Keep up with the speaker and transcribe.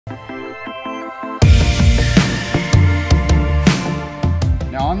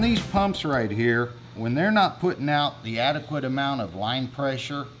Now on these pumps right here, when they're not putting out the adequate amount of line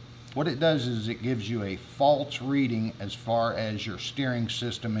pressure, what it does is it gives you a false reading as far as your steering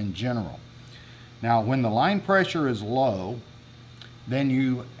system in general. Now when the line pressure is low, then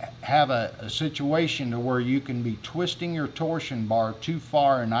you have a situation to where you can be twisting your torsion bar too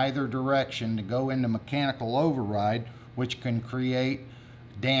far in either direction to go into mechanical override, which can create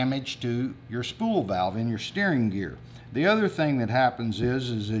damage to your spool valve in your steering gear. The other thing that happens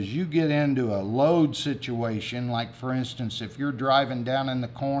is as you get into a load situation, like for instance, if you're driving down in the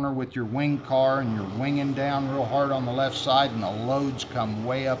corner with your wing car and you're winging down real hard on the left side and the loads come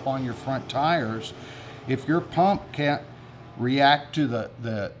way up on your front tires, if your pump can't react to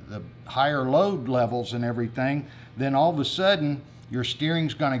the higher load levels and everything, then all of a sudden your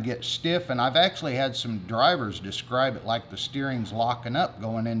steering's going to get stiff. And I've actually had some drivers describe it like the steering's locking up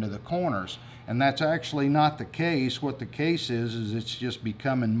going into the corners. And that's actually not the case. What the case is it's just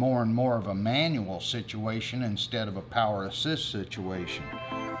becoming more and more of a manual situation instead of a power assist situation.